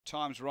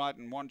times right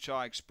and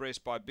Wanchai Express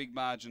by big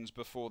margins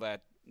before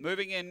that.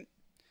 Moving in,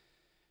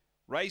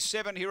 race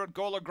 7 here at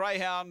Gawler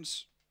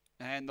Greyhounds.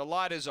 And the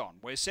light is on.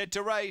 We're set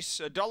to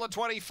race.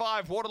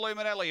 $1.25. Waterloo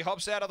Manelli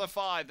hops out of the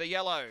 5. The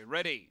yellow.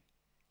 Ready.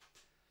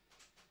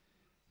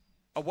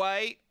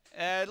 Away.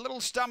 A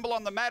little stumble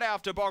on the mat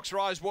after box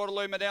rise,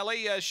 Waterloo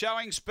Manelli.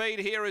 Showing speed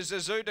here is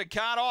Azuta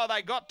Khan. Oh,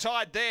 they got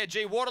tight there.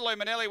 Gee, Waterloo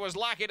Manelli was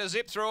lucky to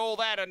zip through all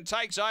that and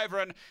takes over,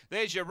 and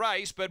there's your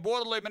race. But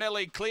Waterloo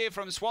Manelli clear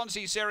from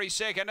Swansea Seri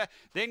second.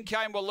 Then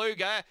came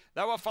Waluga.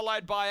 They were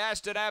followed by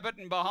Aston Abbott,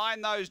 and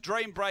behind those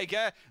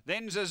Dreambreaker.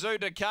 Then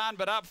Azuta Khan,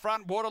 but up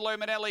front Waterloo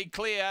Manelli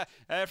clear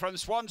from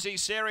Swansea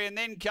Seri, and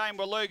then came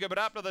Waluga, but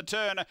up to the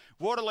turn,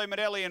 Waterloo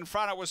Manelli in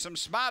front. It was some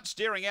smart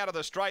steering out of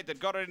the straight that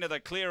got it into the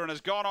clear and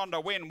has gone on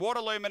to win.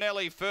 Waterloo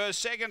Manelli first,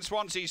 second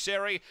Swansea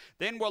Seri,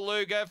 then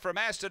Waluga from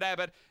Aston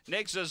Abbott,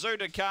 next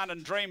Azuta Khan,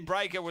 and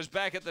Dreambreaker was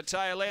back at the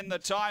tail end. The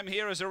time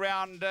here is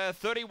around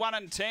 31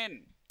 and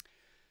 10.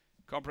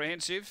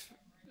 Comprehensive.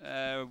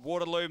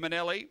 Waterloo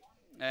Manelli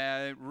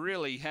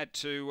really had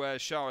to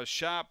show a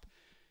sharp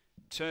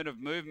turn of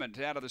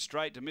movement out of the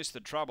straight to miss the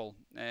trouble,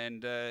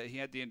 and he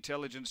had the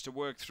intelligence to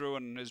work through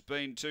and has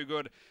been too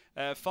good.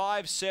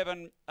 5,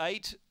 7,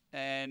 8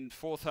 and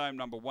fourth home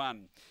number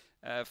 1.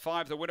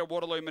 5 the winner,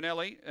 Waterloo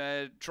Manelli.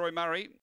 Troy Murray